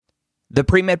The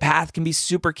pre-med path can be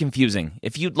super confusing.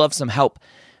 If you'd love some help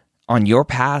on your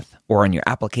path or on your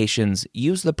applications,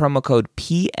 use the promo code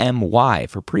PMY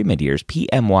for pre-med years,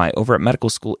 PMY, over at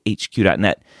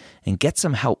medicalschoolhq.net and get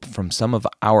some help from some of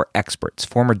our experts,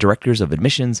 former directors of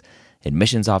admissions,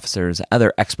 admissions officers,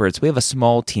 other experts. We have a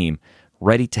small team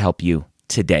ready to help you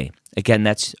today. Again,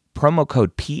 that's promo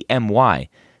code PMY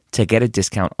to get a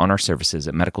discount on our services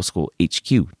at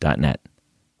medicalschoolhq.net.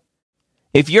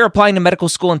 If you're applying to medical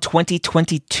school in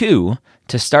 2022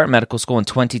 to start medical school in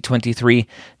 2023,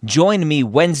 join me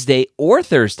Wednesday or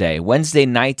Thursday, Wednesday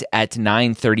night at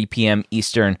 9:30 p.m.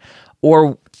 Eastern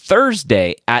or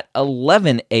Thursday at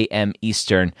 11 a.m.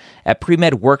 Eastern at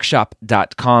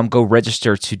premedworkshop.com. Go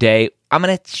register today. I'm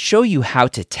going to show you how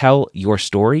to tell your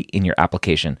story in your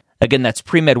application. Again, that's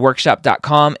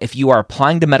premedworkshop.com. If you are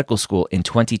applying to medical school in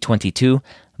 2022,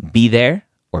 be there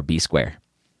or be square.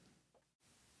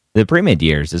 The Premed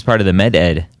Years is part of the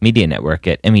MedEd Media Network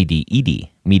at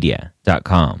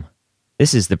mededmedia.com.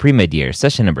 This is the Premed Years,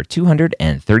 session number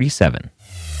 237.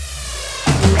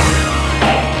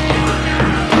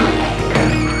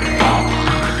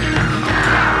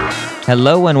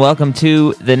 Hello and welcome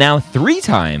to the now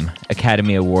 3-time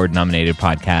Academy Award nominated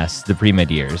podcast, The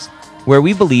Premed Years, where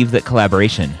we believe that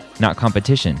collaboration, not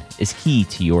competition, is key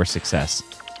to your success.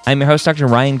 I'm your host, Dr.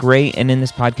 Ryan Gray, and in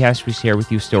this podcast we share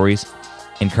with you stories,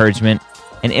 encouragement,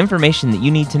 and information that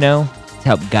you need to know to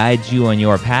help guide you on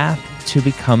your path to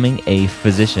becoming a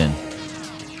physician.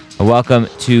 Welcome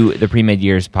to the Premed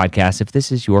Years podcast. If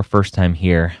this is your first time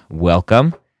here,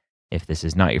 welcome. If this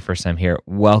is not your first time here,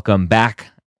 welcome back.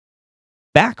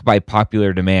 Back by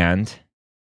popular demand.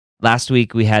 Last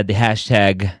week we had the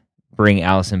hashtag Bring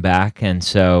Allison Back, and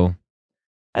so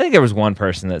I think there was one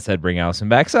person that said Bring Allison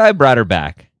Back, so I brought her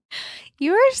back.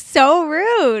 You are so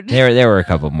rude. There were a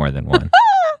couple more than one.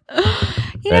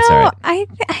 That's all right. I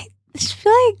just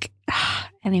feel like,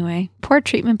 anyway, poor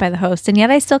treatment by the host, and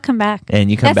yet I still come back. And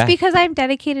you come back. That's because I'm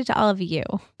dedicated to all of you.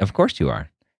 Of course you are.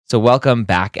 So welcome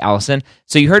back, Allison.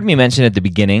 So you heard me mention at the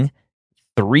beginning,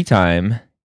 3-time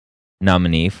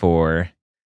nominee for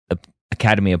the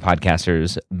Academy of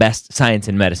Podcasters Best Science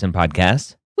and Medicine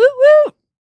Podcast. Woo woo!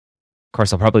 Of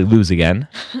course, I'll probably lose again.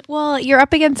 Well, you're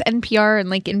up against NPR and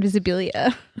like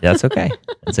Invisibilia. That's okay.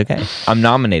 That's okay. I'm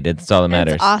nominated. That's all that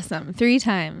matters. That's awesome. 3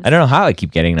 times. I don't know how I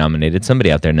keep getting nominated. Somebody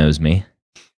out there knows me.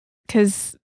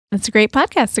 Because it's a great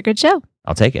podcast. It's a good show.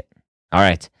 I'll take it. All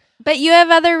right. But you have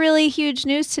other really huge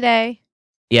news today.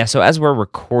 Yeah, so as we're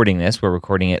recording this, we're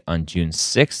recording it on June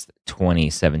 6th,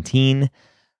 2017.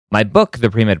 My book, The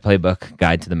Premed Playbook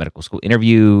Guide to the Medical School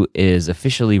Interview, is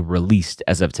officially released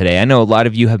as of today. I know a lot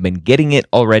of you have been getting it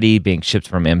already, being shipped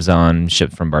from Amazon,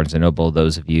 shipped from Barnes & Noble.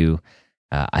 Those of you,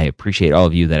 I appreciate all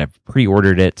of you that have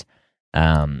pre-ordered it.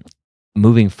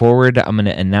 Moving forward, I'm going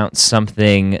to announce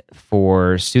something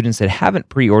for students that haven't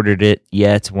pre-ordered it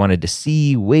yet, wanted to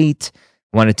see, wait,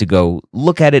 wanted to go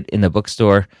look at it in the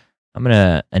bookstore. I'm going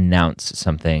to announce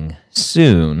something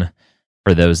soon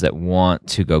for those that want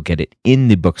to go get it in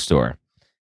the bookstore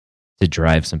to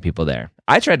drive some people there.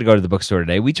 I tried to go to the bookstore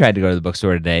today. We tried to go to the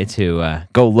bookstore today to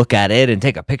go look at it and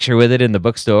take a picture with it in the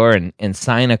bookstore and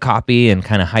sign a copy and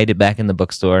kind of hide it back in the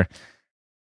bookstore.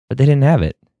 But they didn't have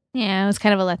it. Yeah, it was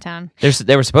kind of a letdown.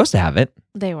 They were supposed to have it.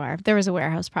 They were. There was a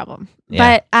warehouse problem.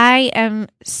 Yeah. But I am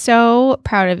so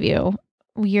proud of you.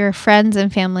 Your friends and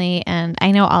family, and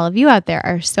I know all of you out there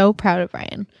are so proud of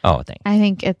Ryan. Oh, thanks. I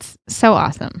think it's so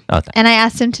awesome. Oh, thanks. And I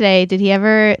asked him today, did he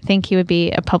ever think he would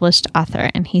be a published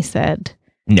author? And he said,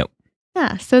 no.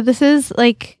 Yeah, so this is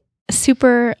like a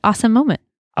super awesome moment.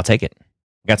 I'll take it.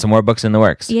 Got some more books in the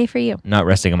works. Yay for you. Not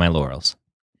resting on my laurels.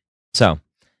 So,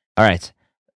 all right.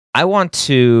 I want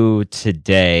to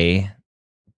today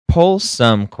pull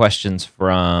some questions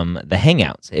from the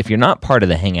Hangouts. If you're not part of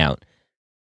the Hangout,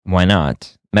 why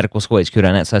not?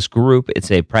 medicalschoolhq.net/group.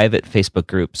 It's a private Facebook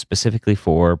group specifically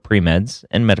for pre-meds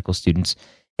and medical students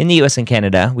in the U.S. and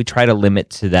Canada. We try to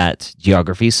limit to that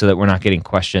geography so that we're not getting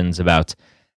questions about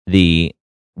the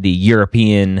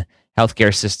European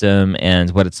healthcare system and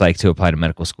what it's like to apply to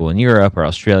medical school in Europe or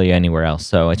Australia, anywhere else.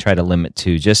 So I try to limit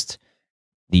to just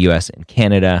the U.S. and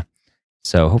Canada.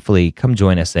 So hopefully come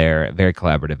join us there. A very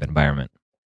collaborative environment.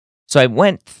 So I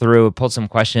went through, pulled some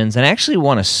questions, and I actually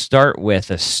want to start with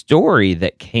a story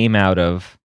that came out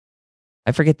of,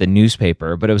 I forget the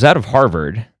newspaper, but it was out of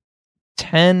Harvard.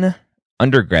 10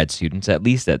 undergrad students, at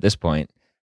least at this point,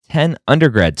 10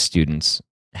 undergrad students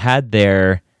had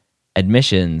their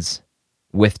admissions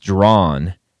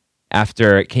withdrawn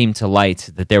after it came to light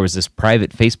that there was this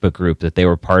private Facebook group that they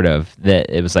were part of, that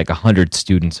it was like 100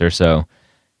 students or so,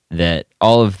 that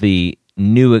all of the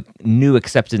new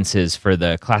acceptances for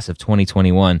the class of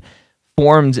 2021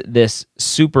 formed this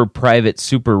super private,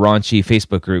 super raunchy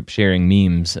Facebook group sharing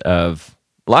memes of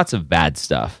lots of bad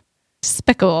stuff.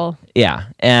 Despicable. Yeah.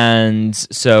 And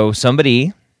so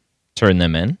somebody turned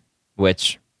them in,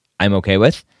 which I'm okay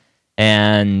with.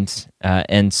 And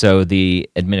so the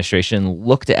administration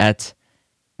looked at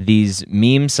these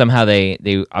memes. Somehow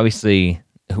they obviously,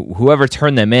 whoever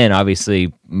turned them in,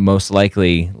 obviously most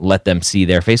likely let them see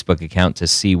their Facebook account to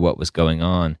see what was going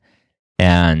on.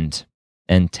 And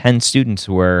 10 students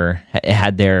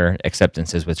had their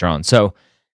acceptances withdrawn. So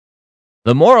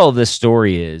the moral of this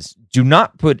story is, do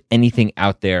not put anything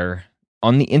out there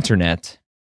on the internet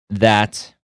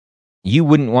that you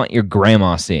wouldn't want your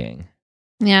grandma seeing.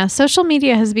 Yeah, social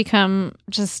media has become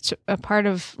just a part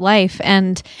of life.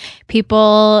 And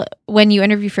people, when you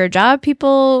interview for a job,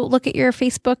 people look at your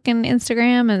Facebook and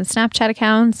Instagram and Snapchat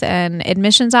accounts, and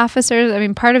admissions officers. I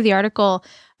mean, part of the article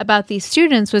about these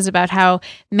students was about how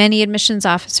many admissions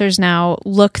officers now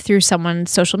look through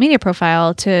someone's social media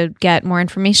profile to get more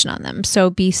information on them. So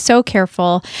be so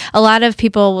careful. A lot of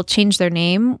people will change their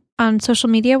name on social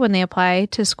media when they apply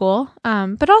to school.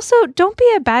 But also, don't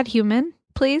be a bad human,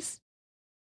 please.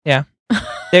 Yeah.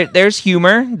 There's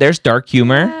humor. There's dark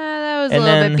humor. That was a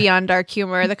little bit beyond dark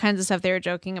humor, the kinds of stuff they were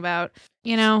joking about.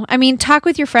 I mean, talk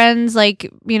with your friends,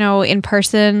 in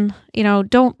person.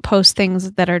 Don't post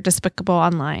things that are despicable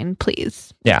online,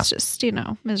 please. Yeah. It's just,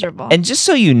 miserable. And just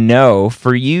so you know,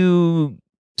 for you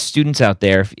students out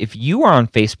there, if you are on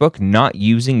Facebook not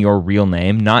using your real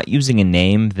name, not using a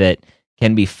name that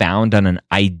can be found on an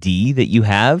ID that you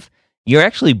have, you're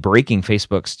actually breaking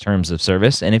Facebook's terms of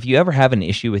service. And if you ever have an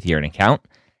issue with your account,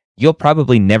 you'll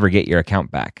probably never get your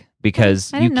account back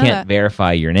because you can't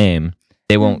verify your name.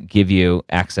 They won't give you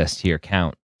access to your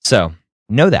account. So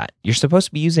know that. You're supposed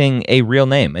to be using a real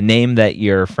name, a name that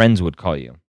your friends would call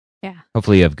you. Yeah.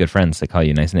 Hopefully you have good friends that call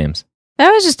you nice names. That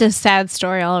was just a sad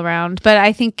story all around. But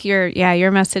I think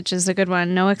your message is a good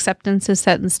one. No acceptance is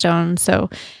set in stone. So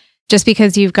just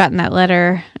because you've gotten that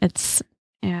letter, it's,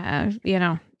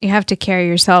 you have to carry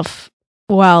yourself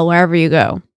well wherever you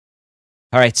go.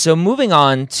 All right, so moving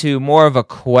on to more of a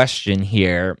question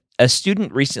here. A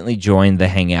student recently joined the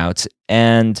Hangouts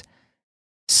and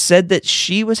said that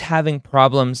she was having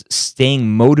problems staying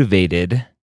motivated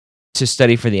to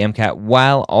study for the MCAT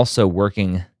while also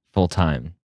working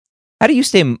full-time. How do you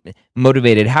stay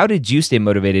motivated? How did you stay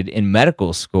motivated in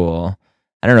medical school?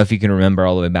 I don't know if you can remember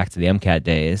all the way back to the MCAT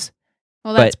days.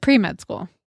 Well, that's pre-med school.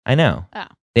 I know. Oh.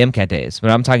 The MCAT days.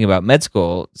 But I'm talking about med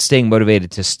school, staying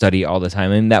motivated to study all the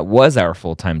time. I mean, that was our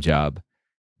full-time job.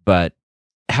 But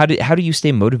how do you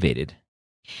stay motivated?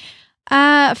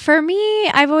 For me,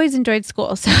 I've always enjoyed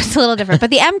school, so it's a little different. But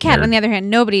the MCAT, on the other hand,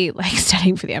 nobody likes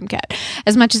studying for the MCAT.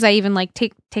 As much as I even like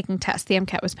taking tests, the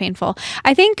MCAT was painful.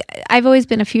 I think I've always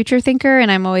been a future thinker,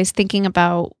 and I'm always thinking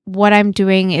about what I'm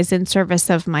doing is in service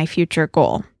of my future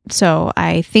goal. So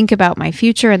I think about my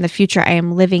future and the future I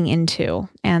am living into,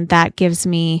 and that gives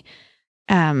me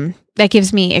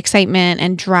excitement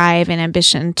and drive and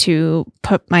ambition to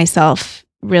put myself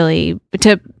really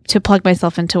to plug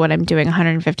myself into what I'm doing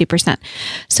 150%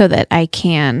 so that I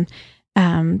can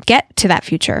get to that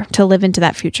future, to live into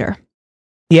that future.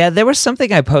 Yeah, there was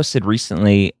something I posted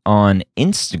recently on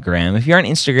Instagram. If you're on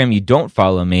Instagram, you don't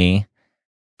follow me,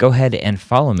 go ahead and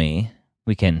follow me.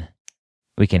 We can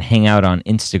hang out on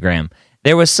Instagram.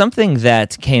 There was something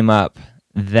that came up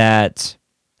that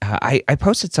I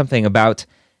posted something about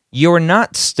you're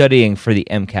not studying for the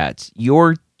MCAT.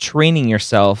 You're training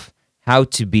yourself how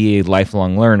to be a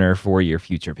lifelong learner for your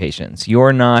future patients.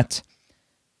 You're not,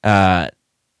 I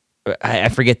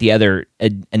forget the other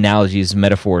analogies,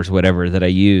 metaphors, whatever that I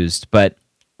used, but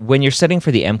when you're studying for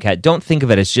the MCAT, don't think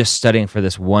of it as just studying for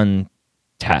this one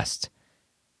test.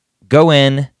 Go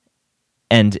in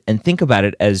and think about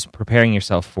it as preparing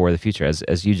yourself for the future,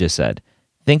 as you just said.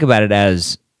 Think about it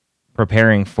as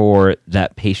preparing for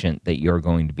that patient that you're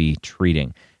going to be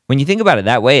treating. When you think about it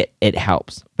that way, it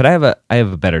helps. But I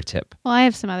have a better tip. Well, I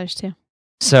have some others too.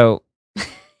 So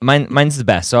mine's the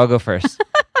best, so I'll go first.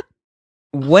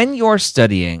 When you're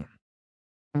studying,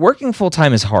 working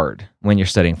full-time is hard when you're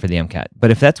studying for the MCAT.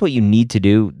 But if that's what you need to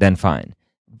do, then fine.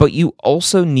 But you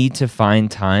also need to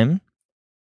find time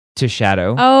to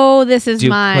shadow. Oh, this is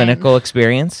mine. Do clinical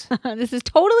experience. This is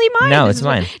totally mine. No, it's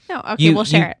mine. No, okay, we'll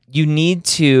share it. You need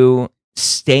to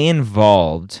stay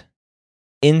involved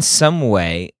in some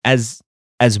way as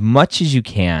much as you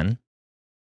can,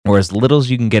 or as little as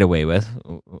you can get away with,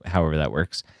 however that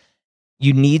works.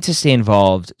 You need to stay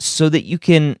involved so that you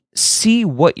can see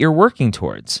what you're working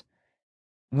towards.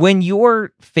 when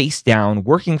you're face down,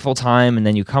 working full time, and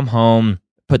then you come home,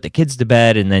 put the kids to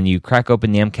bed, and then you crack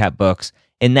open the MCAT books,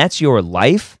 and that's your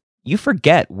life, you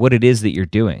forget what it is that you're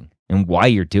doing and why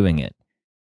you're doing it.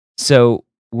 So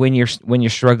when you're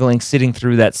struggling, sitting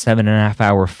through that 7.5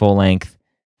 hour full length,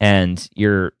 and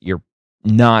you're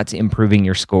not improving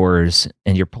your scores,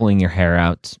 and you're pulling your hair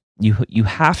out, you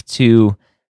have to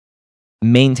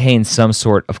maintain some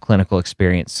sort of clinical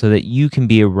experience so that you can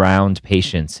be around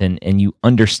patients and you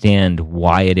understand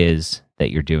why it is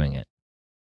that you're doing it.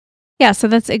 Yeah, so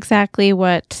that's exactly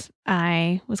what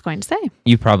I was going to say.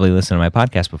 You probably listened to my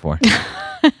podcast before.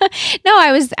 No,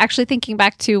 I was actually thinking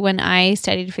back to when I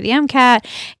studied for the MCAT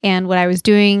and what I was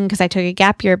doing, because I took a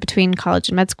gap year between college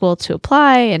and med school to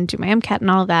apply and do my MCAT and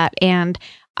all of that. And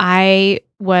I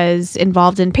was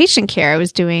involved in patient care. I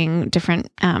was doing different,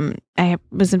 I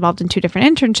was involved in 2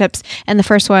 different internships, and the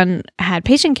first one had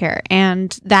patient care.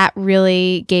 And that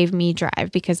really gave me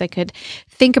drive because I could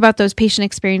think about those patient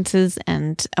experiences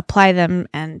and apply them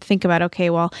and think about, okay,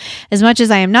 well, as much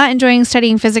as I am not enjoying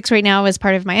studying physics right now as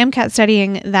part of my MCAT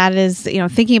studying, that is,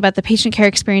 thinking about the patient care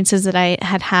experiences that I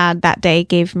had that day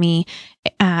gave me,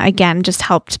 again, just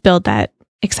helped build that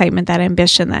excitement, that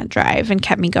ambition, that drive, and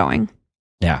kept me going.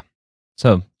 Yeah.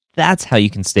 So that's how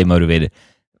you can stay motivated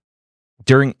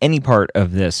during any part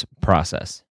of this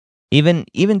process. Even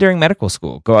during medical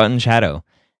school, go out and shadow.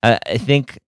 I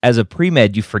think as a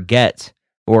pre-med, you forget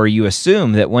or you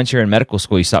assume that once you're in medical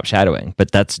school, you stop shadowing, but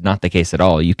that's not the case at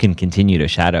all. You can continue to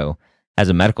shadow as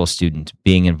a medical student,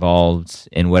 being involved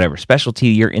in whatever specialty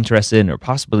you're interested in or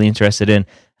possibly interested in.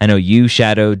 I know you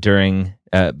shadowed during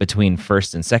between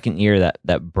first and second year,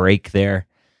 that break there.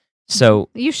 So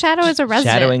you shadow as a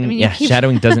resident.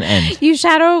 Shadowing doesn't end. You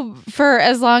shadow for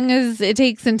as long as it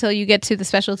takes until you get to the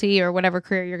specialty or whatever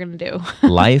career you're going to do.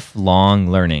 Lifelong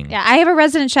learning. Yeah, I have a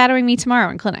resident shadowing me tomorrow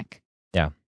in clinic. Yeah,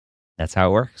 that's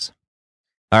how it works.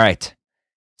 All right.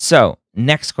 So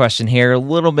next question here, a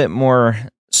little bit more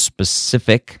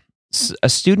specific. A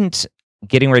student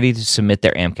getting ready to submit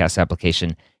their AMCAS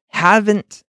application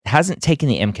hasn't taken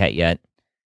the MCAT yet,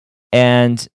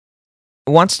 and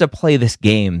wants to play this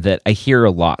game that I hear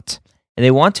a lot. And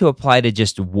they want to apply to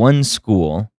just one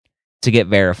school to get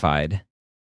verified.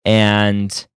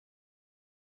 And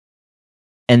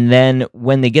then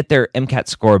when they get their MCAT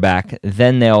score back,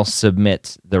 then they'll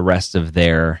submit the rest of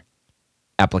their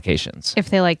applications.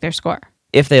 If they like their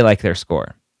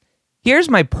score. Here's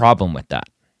my problem with that.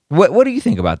 What do you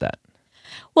think about that?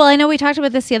 Well, I know we talked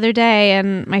about this the other day,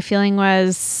 and my feeling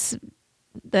was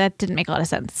that didn't make a lot of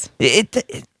sense.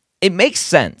 It makes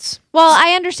sense. Well,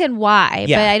 I understand why,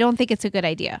 Yeah. but I don't think it's a good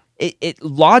idea. It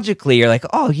logically, you're like,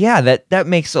 oh yeah, that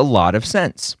makes a lot of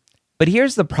sense. But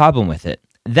here's the problem with it.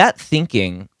 That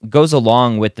thinking goes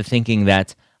along with the thinking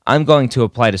that I'm going to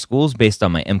apply to schools based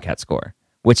on my MCAT score,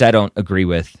 which I don't agree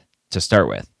with to start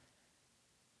with.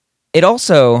 It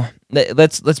also,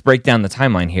 let's break down the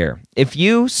timeline here. If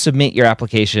you submit your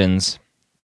applications,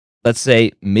 let's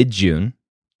say mid-June,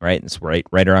 right? It's right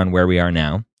around where we are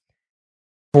now.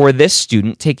 For this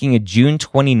student taking a June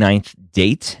 29th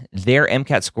date, their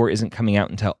MCAT score isn't coming out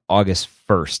until August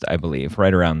 1st, I believe,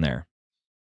 right around there.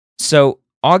 So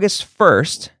August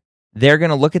 1st, they're going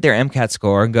to look at their MCAT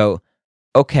score and go,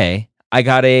 okay, I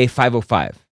got a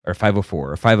 505 or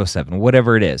 504 or 507,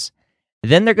 whatever it is.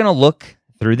 Then they're going to look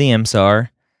through the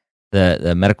MSAR,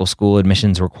 the medical school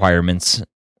admissions requirements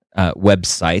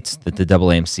website that the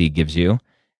AAMC gives you,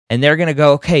 and they're going to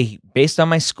go, okay, based on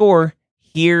my score,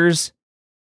 here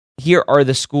are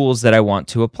the schools that I want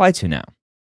to apply to now.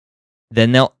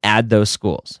 Then they'll add those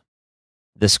schools.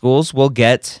 The schools will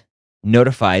get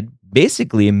notified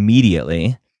basically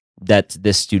immediately that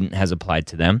this student has applied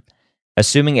to them.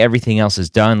 Assuming everything else is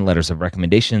done, letters of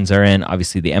recommendations are in,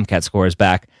 obviously the MCAT score is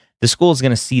back, the school is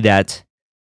going to see that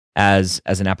as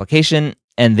an application,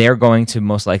 and they're going to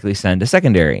most likely send a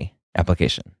secondary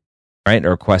application, right? A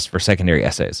request for secondary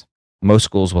essays. Most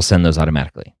schools will send those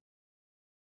automatically.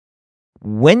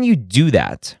 When you do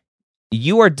that,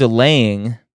 you are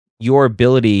delaying your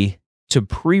ability to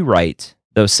pre-write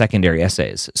those secondary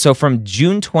essays. So from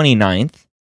June 29th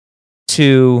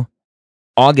to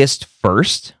August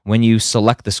 1st, when you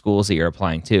select the schools that you're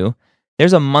applying to,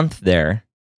 there's a month there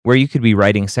where you could be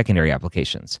writing secondary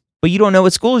applications, but you don't know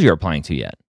what schools you're applying to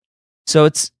yet. So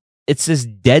it's this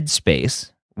dead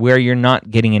space where you're not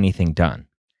getting anything done.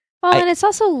 Well, and it's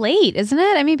also late, isn't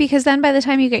it? I mean, because then by the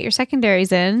time you get your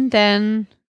secondaries in, then...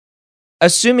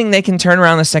 Assuming they can turn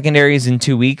around the secondaries in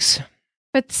 2 weeks.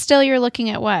 But still you're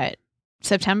looking at what?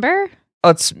 September?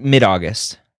 Oh, it's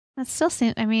mid-August. That still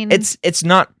seems... I mean... It's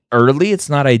not early, it's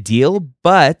not ideal,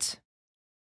 but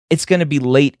it's going to be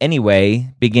late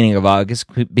anyway, beginning of August,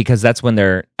 because that's when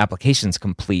their application's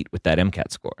complete with that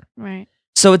MCAT score. Right.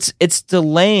 So it's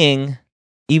delaying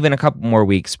even a couple more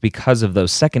weeks because of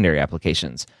those secondary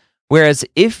applications. Whereas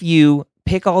if you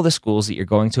pick all the schools that you're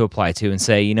going to apply to and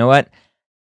say, you know what,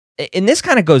 and this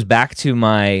kind of goes back to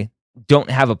my don't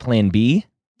have a plan B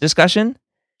discussion.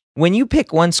 When you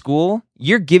pick one school,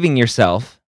 you're giving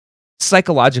yourself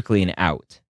psychologically an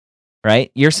out,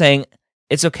 right? You're saying,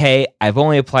 it's okay, I've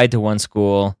only applied to one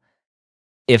school.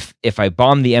 If I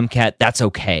bomb the MCAT, that's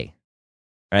okay,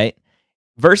 right?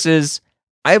 Versus,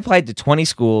 I applied to 20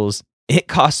 schools, it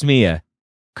cost me a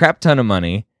crap ton of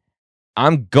money.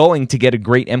 I'm going to get a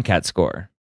great MCAT score.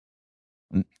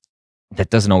 That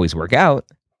doesn't always work out,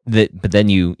 but then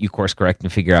you course correct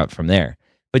and figure out from there.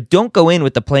 But don't go in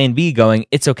with the plan B going,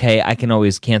 it's okay, I can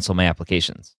always cancel my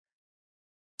applications.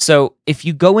 So if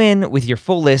you go in with your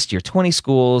full list, your 20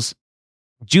 schools,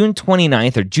 June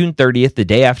 29th or June 30th, the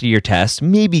day after your test,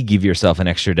 maybe give yourself an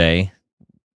extra day.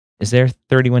 Is there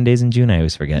 31 days in June? I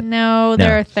always forget. No,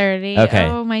 there are 30. Okay.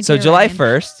 Oh, my so dear July Ryan.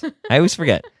 1st, I always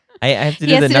forget. I have to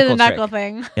do the knuckle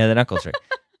trick. Thing. Yeah, the knuckle trick.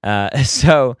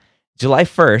 So July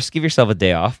 1st, give yourself a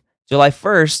day off. July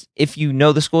 1st, if you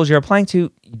know the schools you're applying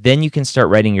to, then you can start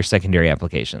writing your secondary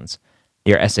applications,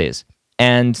 your essays.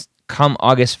 And come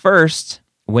August 1st,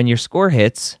 when your score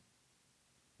hits,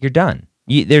 you're done.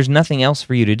 There's nothing else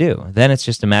for you to do. Then it's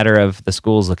just a matter of the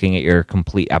schools looking at your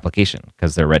complete application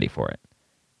because they're ready for it.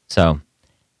 So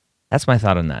that's my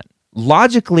thought on that.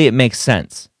 Logically, it makes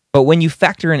sense. But when you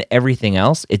factor in everything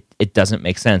else, it doesn't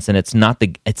make sense. And it's not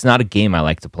a game I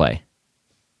like to play.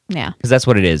 Yeah. Because that's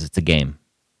what it is. It's a game.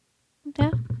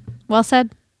 Yeah. Well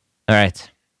said. All right.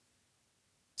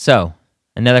 So,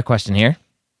 another question here.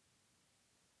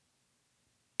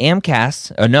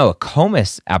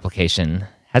 AACOMAS application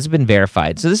has been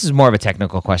verified. So this is more of a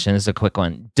technical question. This is a quick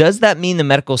one. Does that mean the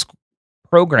medical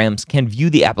programs can view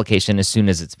the application as soon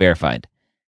as it's verified?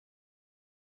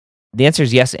 The answer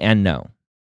is yes and no.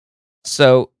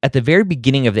 So at the very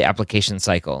beginning of the application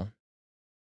cycle,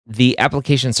 the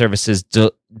application services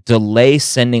delay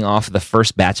sending off the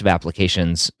first batch of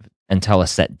applications until a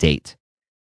set date.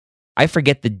 I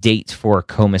forget the date for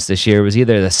AACOMAS this year. It was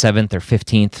either the 7th or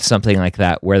 15th, something like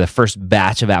that, where the first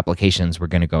batch of applications were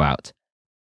going to go out.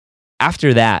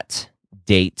 After that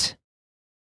date,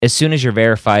 as soon as you're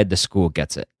verified, the school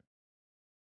gets it.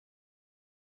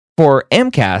 For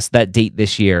AMCAS, that date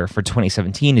this year for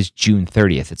 2017 is June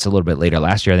 30th. It's a little bit later.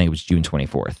 Last year, I think it was June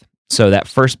 24th. So that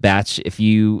first batch, if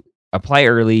you apply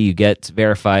early, you get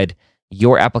verified,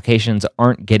 your applications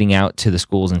aren't getting out to the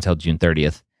schools until June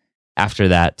 30th. After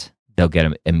that, they'll get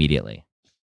them immediately.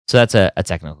 So that's a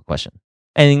technical question.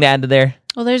 Anything to add to there?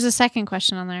 Well, there's a second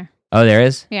question on there. Oh, there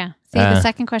is? Yeah. See, the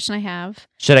second question I have.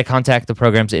 Should I contact the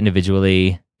programs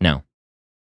individually? No.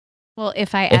 Well,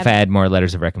 if I add more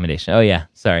letters of recommendation. Oh yeah,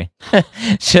 sorry.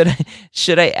 should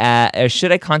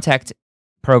I contact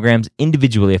programs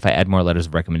individually if I add more letters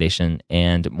of recommendation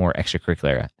and more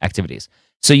extracurricular activities?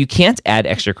 So you can't add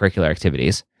extracurricular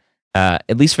activities,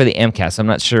 at least for the AMCAS. I'm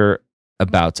not sure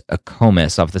about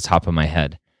AACOMAS off the top of my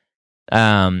head.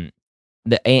 The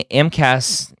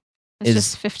AMCAS is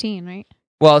just 15, right?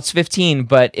 Well, it's 15,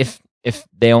 but if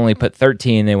they only put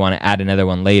 13, they want to add another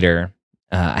one later.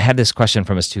 I had this question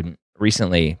from a student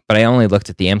recently, but I only looked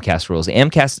at the AMCAS rules. The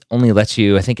AMCAS only lets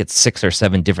you, I think it's 6 or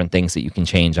 7 different things that you can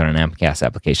change on an AMCAS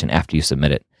application after you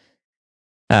submit it.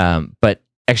 But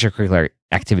extracurricular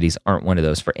activities aren't one of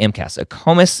those for AMCAS.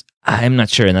 AACOMAS, I'm not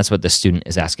sure, and that's what the student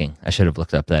is asking. I should have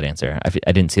looked up that answer.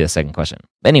 I didn't see the second question.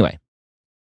 Anyway,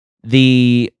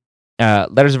 the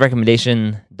letters of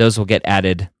recommendation, those will get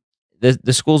added.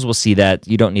 The schools will see that.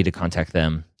 You don't need to contact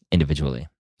them individually,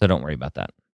 so don't worry about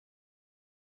that.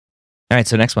 All right,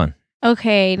 so next one.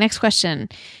 Okay, next question.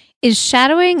 Is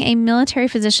shadowing a military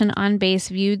physician on base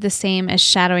viewed the same as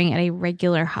shadowing at a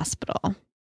regular hospital? What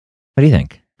do you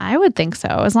think? I would think so,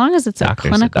 as long as it's Doctor's a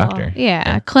clinical. a doctor.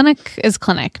 Yeah, clinic is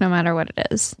clinic, no matter what it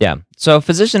is. Yeah, so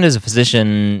physician is a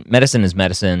physician, medicine is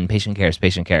medicine, patient care is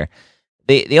patient care.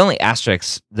 The only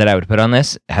asterisk that I would put on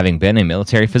this, having been a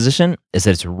military physician, is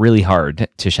that it's really hard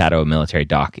to shadow a military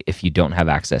doc if you don't have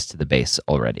access to the base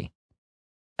already.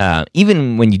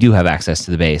 Even when you do have access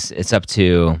to the base, it's up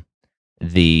to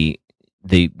the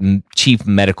chief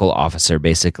medical officer,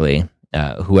 basically,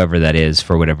 whoever that is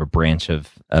for whatever branch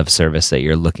of service that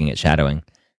you're looking at shadowing.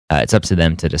 It's up to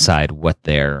them to decide what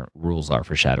their rules are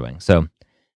for shadowing. So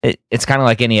it's kind of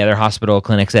like any other hospital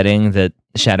clinic setting that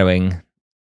shadowing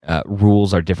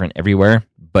rules are different everywhere.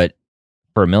 But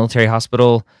for a military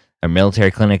hospital, a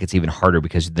military clinic, it's even harder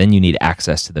because then you need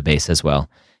access to the base as well.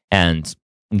 And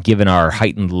given our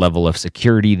heightened level of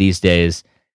security these days,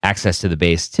 access to the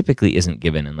base typically isn't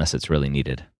given unless it's really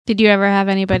needed. Did you ever have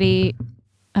anybody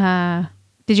shadow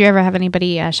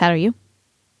you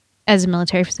as a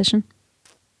military physician?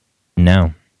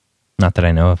 No, not that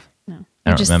I know of. No.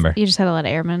 I don't remember. You just had a lot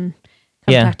of airmen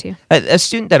come talk to you. A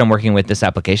student that I'm working with this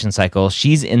application cycle,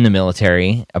 she's in the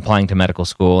military applying to medical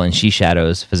school, and she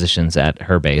shadows physicians at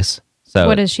her base. So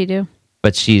what does she do?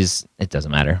 But it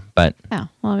doesn't matter. But oh,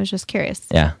 well, I was just curious.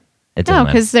 Yeah, it doesn't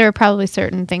matter. Because there are probably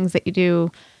certain things that you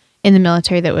do in the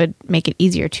military that would make it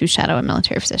easier to shadow a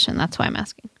military physician. That's why I'm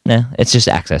asking. No, it's just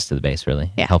access to the base,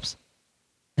 really. Yeah. It helps.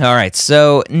 All right,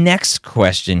 so next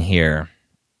question here.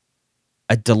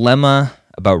 A dilemma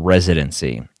about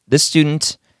residency. This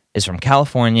student is from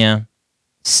California,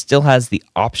 still has the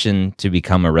option to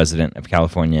become a resident of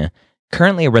California,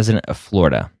 currently a resident of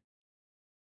Florida,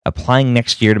 applying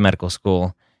next year to medical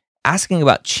school, asking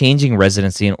about changing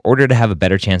residency in order to have a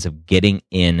better chance of getting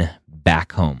in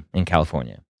back home in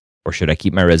California. Or should I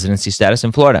keep my residency status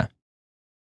in Florida? What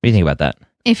do you think about that?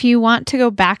 If you want to go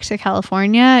back to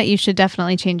California, you should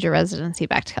definitely change your residency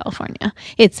back to California.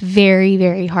 It's very,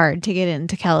 very hard to get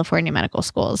into California medical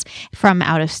schools from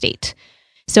out of state.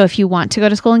 So if you want to go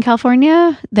to school in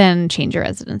California, then change your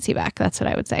residency back. That's what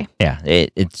I would say. Yeah,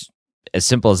 it's as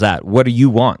simple as that. What do you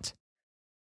want?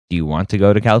 Do you want to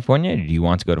go to California, or do you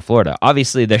want to go to Florida?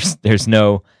 Obviously, there's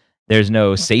no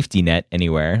safety net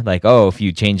anywhere. Like, oh, if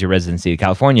you change your residency to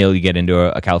California, you get into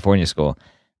a California school.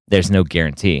 There's no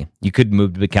guarantee. You could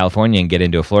move to California and get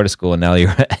into a Florida school, and now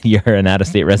you're an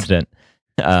out-of-state resident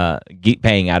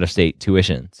paying out-of-state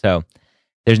tuition. So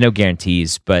there's no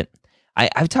guarantees. But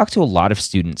I've talked to a lot of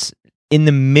students in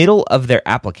the middle of their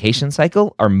application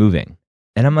cycle are moving.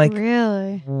 And I'm like,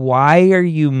 really? Why are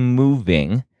you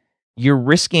moving? You're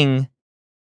risking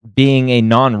being a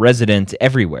non-resident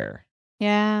everywhere.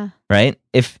 Yeah. Right?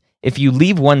 If you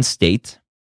leave one state,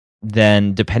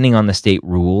 then depending on the state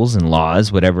rules and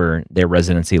laws, whatever their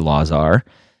residency laws are,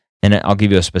 and I'll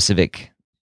give you a specific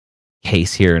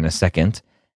case here in a second,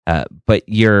 but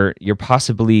you're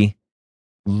possibly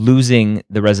losing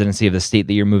the residency of the state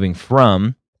that you're moving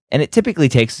from, and it typically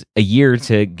takes a year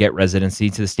to get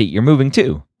residency to the state you're moving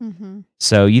to. Mm-hmm.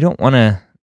 So you don't want to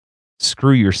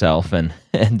screw yourself and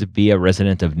be a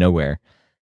resident of nowhere.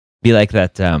 Be like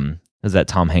that. Was that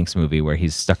Tom Hanks movie where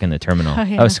he's stuck in the terminal? Oh,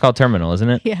 yeah. It's called Terminal, isn't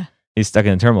it? Yeah. He's stuck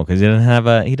in the terminal because he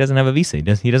doesn't have a visa.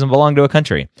 He doesn't belong to a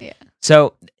country. Yeah.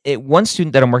 So one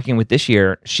student that I'm working with this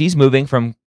year, she's moving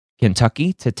from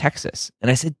Kentucky to Texas, and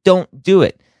I said, "Don't do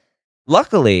it."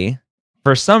 Luckily,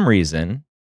 for some reason,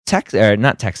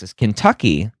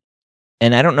 Kentucky,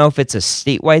 and I don't know if it's a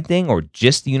statewide thing or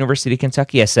just the University of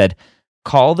Kentucky. I said,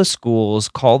 "Call the schools,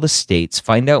 call the states,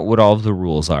 find out what all of the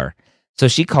rules are." So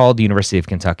she called the University of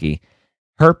Kentucky.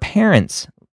 Her parents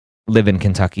live in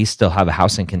Kentucky, still have a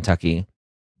house in Kentucky.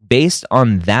 Based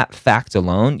on that fact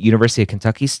alone, University of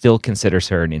Kentucky still considers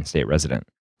her an in-state resident,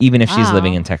 even if she's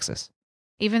living in Texas.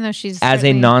 Even though she's... As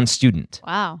a non-student.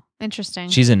 Wow, interesting.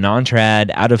 She's a non-trad,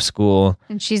 out of school.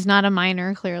 And she's not a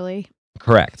minor, clearly.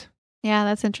 Correct. Yeah,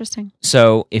 that's interesting.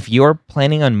 So if you're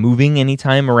planning on moving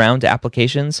anytime around to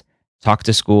applications, talk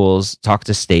to schools, talk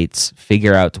to states,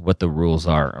 figure out what the rules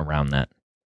are around that.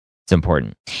 It's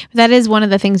important. That is one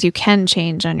of the things you can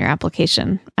change on your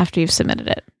application after you've submitted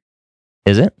it.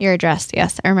 Is it? Your address,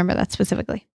 yes. I remember that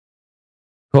specifically.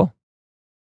 Cool.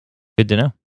 Good to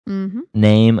know. Mm-hmm.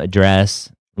 Name,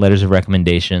 address, letters of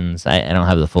recommendations. I don't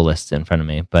have the full list in front of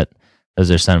me, but those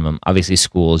are some of them. Obviously,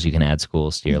 schools. You can add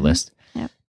schools to your list.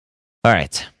 Yep. All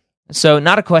right. So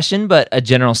not a question, but a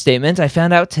general statement. I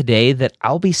found out today that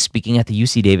I'll be speaking at the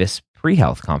UC Davis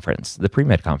Pre-Health Conference, the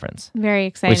Premed Conference. Very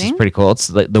exciting. Which is pretty cool. It's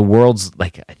the world's, I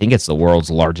think it's the world's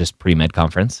largest Premed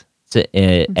conference. It's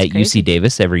at UC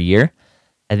Davis every year.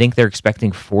 I think they're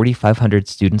expecting 4,500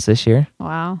 students this year.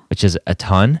 Wow. Which is a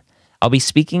ton. I'll be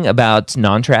speaking about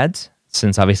non-trads,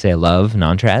 since obviously I love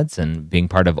non-trads and being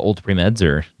part of old Premeds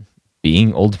or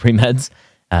being old Premeds.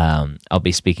 I'll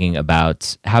be speaking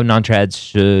about how non-trads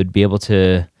should be able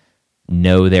to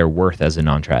know their worth as a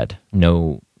non-trad,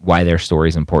 know why their story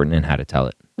is important and how to tell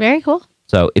it. Very cool.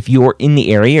 So if you're in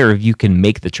the area or if you can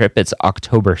make the trip, it's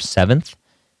October 7th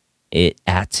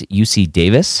at UC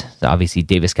Davis. So obviously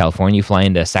Davis, California. You fly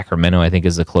into Sacramento, I think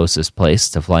is the closest place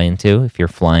to fly into if you're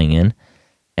flying in.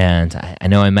 And I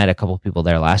know I met a couple of people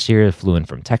there last year, flew in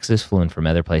from Texas, flew in from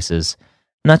other places,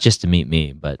 not just to meet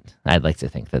me, but I'd like to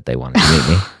think that they wanted to meet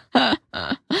me.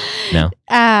 No?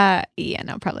 Yeah,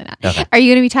 no, probably not. Okay. Are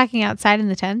you going to be talking outside in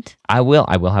the tent? I will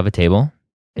have a table.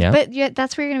 Yeah. But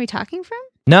that's where you're going to be talking from?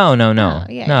 No. Oh,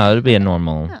 yeah, No, it'll be a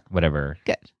normal, whatever.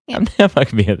 Good. Yeah. I'm not going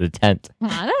to be at the tent.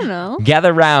 I don't know.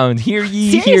 Gather round, hear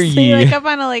ye, Seriously, hear ye. like up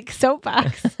on a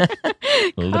soapbox.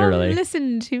 Literally. Come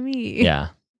listen to me. Yeah.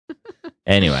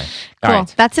 Anyway. Cool. All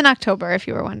right. That's in October, if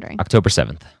you were wondering. October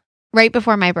 7th. Right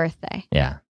before my birthday.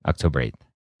 Yeah. October 8th.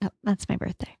 Oh, that's my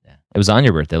birthday. Yeah. It was on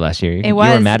your birthday last year. It was.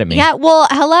 You were mad at me. Yeah. Well,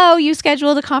 hello. You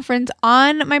scheduled a conference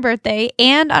on my birthday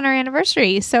and on our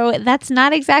anniversary. So that's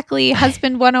not exactly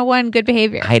husband 101 good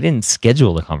behavior. I didn't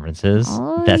schedule the conferences.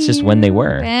 That's just when they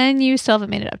were. And you still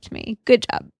haven't made it up to me. Good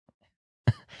job.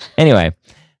 Anyway.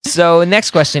 So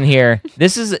next question here.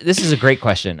 This is a great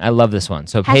question. I love this one.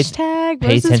 So Hashtag pay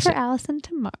roses attention. for Allison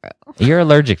tomorrow. You're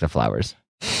allergic to flowers.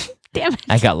 Damn it.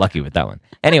 I got lucky with that one.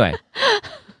 Anyway,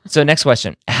 so next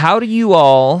question. How do you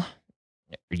all,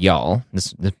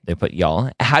 they put y'all,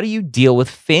 how do you deal with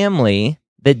family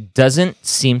that doesn't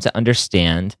seem to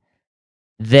understand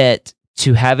that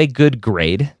to have a good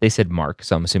grade, they said Mark,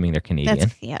 so I'm assuming they're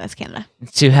Canadian. That's Canada.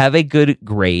 To have a good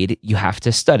grade, you have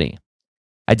to study.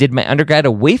 I did my undergrad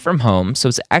away from home, so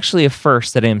it's actually a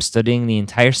first that I am studying the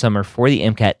entire summer for the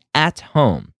MCAT at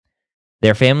home.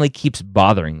 Their family keeps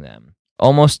bothering them.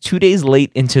 Almost 2 days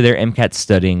late into their MCAT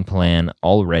studying plan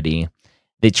already,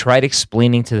 they tried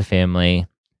explaining to the family,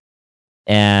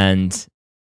 and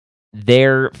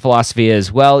their philosophy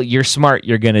is, well, you're smart,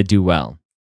 you're going to do well.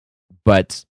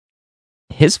 But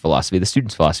his philosophy, the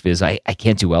student's philosophy is, I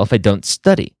can't do well if I don't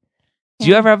study. Do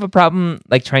you ever have a problem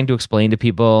trying to explain to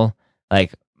people,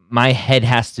 my head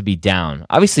has to be down?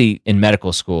 Obviously, in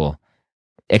medical school,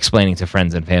 explaining to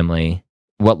friends and family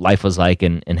what life was like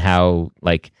and how,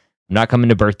 I'm not coming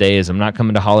to birthdays, I'm not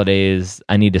coming to holidays,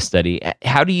 I need to study.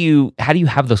 How do you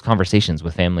have those conversations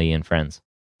with family and friends?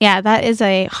 Yeah, that is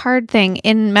a hard thing.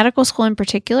 In medical school in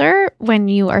particular, when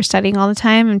you are studying all the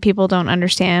time and people don't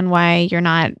understand why you're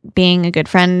not being a good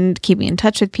friend, keeping in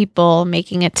touch with people,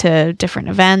 making it to different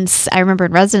events. I remember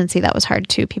in residency, that was hard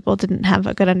too. People didn't have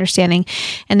a good understanding.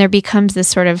 And there becomes this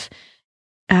sort of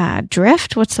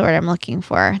drift. What's the word I'm looking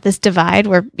for? This divide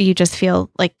where you just feel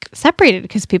separated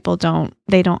because people don't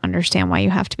understand why you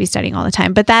have to be studying all the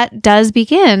time. But that does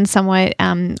begin somewhat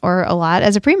or a lot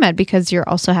as a pre-med because you're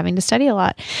also having to study a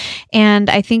lot. And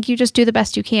I think you just do the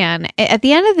best you can. At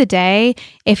the end of the day,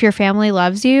 if your family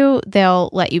loves you, they'll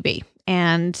let you be.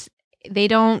 And they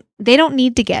don't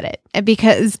need to get it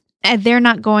because they're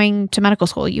not going to medical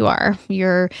school. You are.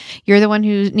 You're the one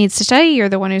who needs to study. You're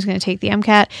the one who's going to take the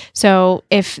MCAT. So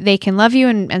if they can love you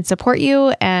and support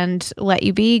you and let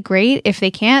you be, great. If they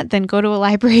can't, then go to a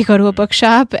library, go to a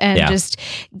bookshop and just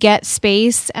get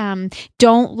space.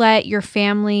 Don't let your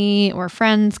family or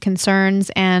friends' concerns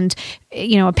and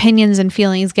opinions and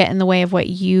feelings get in the way of what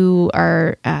you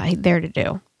are there to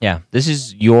do. Yeah, this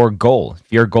is your goal.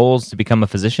 If your goal is to become a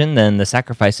physician, then the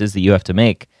sacrifices that you have to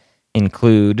make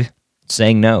include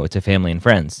saying no to family and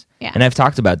friends. Yeah. And I've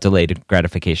talked about delayed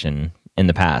gratification in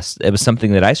the past. It was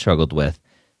something that I struggled with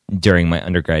during my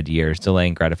undergrad years,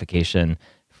 delaying gratification.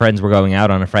 Friends were going out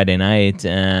on a Friday night,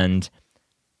 and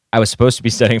I was supposed to be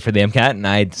studying for the MCAT, and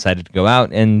I decided to go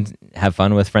out and have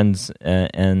fun with friends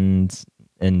and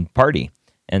party.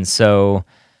 And so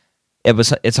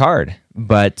it's hard.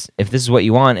 But if this is what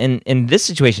you want, and this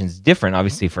situation is different,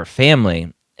 obviously, for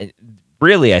family,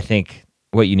 really, I think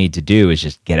what you need to do is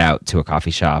just get out to a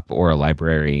coffee shop or a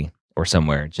library or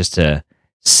somewhere just to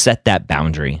set that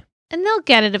boundary. And they'll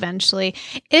get it eventually.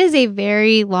 It is a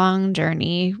very long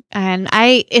journey. And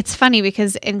it's funny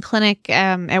because in clinic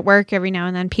at work every now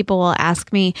and then people will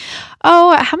ask me,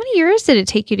 oh, how many years did it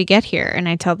take you to get here? And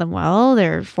I tell them, well,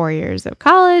 there are 4 years of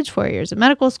college, 4 years of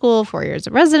medical school, 4 years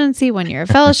of residency, 1 year of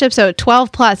fellowship. So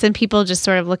 12 plus. And people just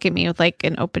sort of look at me with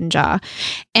an open jaw.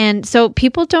 And so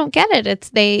people don't get it.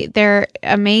 They're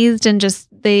amazed and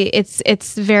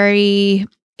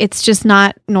it's just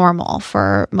not normal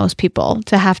for most people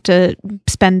to have to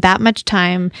spend that much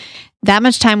time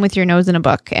with your nose in a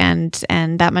book and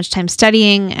that much time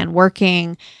studying and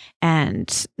working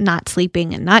and not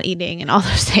sleeping and not eating and all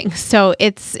those things. So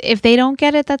if they don't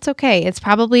get it, that's okay. It's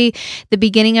probably the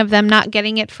beginning of them not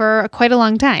getting it for quite a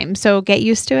long time. So get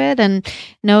used to it and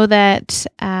know that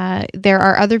there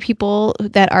are other people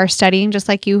that are studying just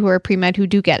like you who are pre-med who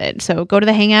do get it. So go to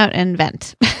the Hangout and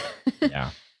vent.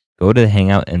 Yeah. Go to the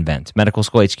Hangout and vent.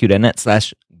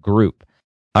 medicalschoolhq.net/group.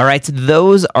 All right, so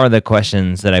those are the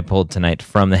questions that I pulled tonight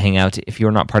from the Hangout. If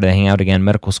you're not part of the Hangout, again,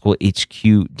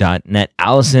 medicalschoolhq.net.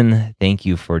 Allison, thank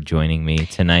you for joining me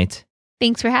tonight.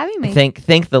 Thanks for having me.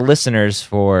 Thank the listeners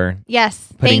for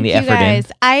putting the effort in. Thank you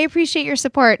guys. I appreciate your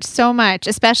support so much,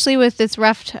 especially with this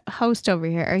rough host over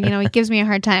here. He gives me a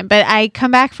hard time, but I come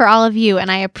back for all of you,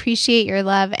 and I appreciate your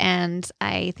love, and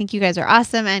I think you guys are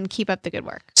awesome, and keep up the good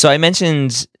work. So I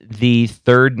mentioned the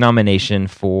third nomination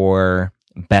for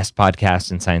Best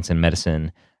Podcast in Science and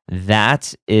Medicine.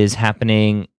 That is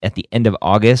happening at the end of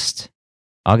August.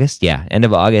 End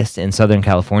of August in Southern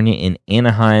California in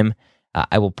Anaheim.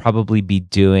 I will probably be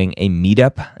doing a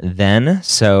meetup then,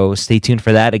 so stay tuned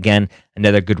for that. Again,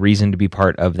 another good reason to be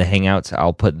part of the Hangouts.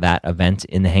 I'll put that event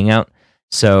in the Hangout.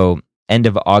 So end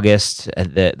of August,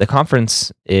 the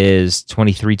conference is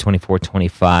 23, 24,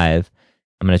 25.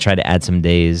 I'm going to try to add some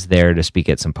days there to speak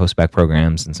at some post-bac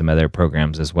programs and some other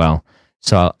programs as well.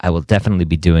 So I will definitely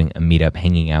be doing a meetup,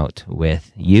 hanging out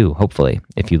with you, hopefully,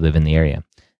 if you live in the area.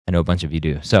 I know a bunch of you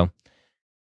do. So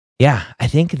yeah, I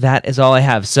think that is all I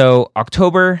have. So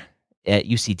October at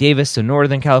UC Davis, so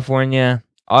Northern California.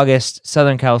 August,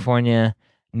 Southern California.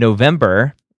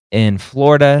 November in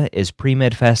Florida is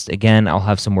Premed Fest. Again, I'll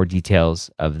have some more details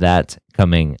of that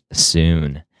coming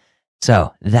soon.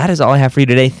 So that is all I have for you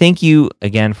today. Thank you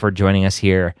again for joining us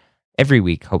here every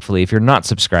week. Hopefully, if you're not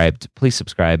subscribed, please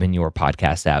subscribe in your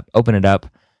podcast app. Open it up,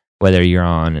 whether you're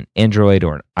on an Android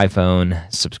or an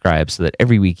iPhone, subscribe so that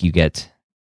every week you get,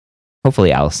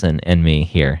 hopefully, Allison and me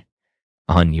here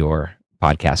on your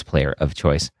podcast player of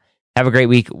choice. Have a great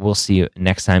week. We'll see you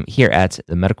next time here at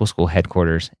the Medical School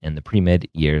Headquarters and the Premed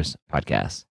Years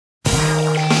Podcast.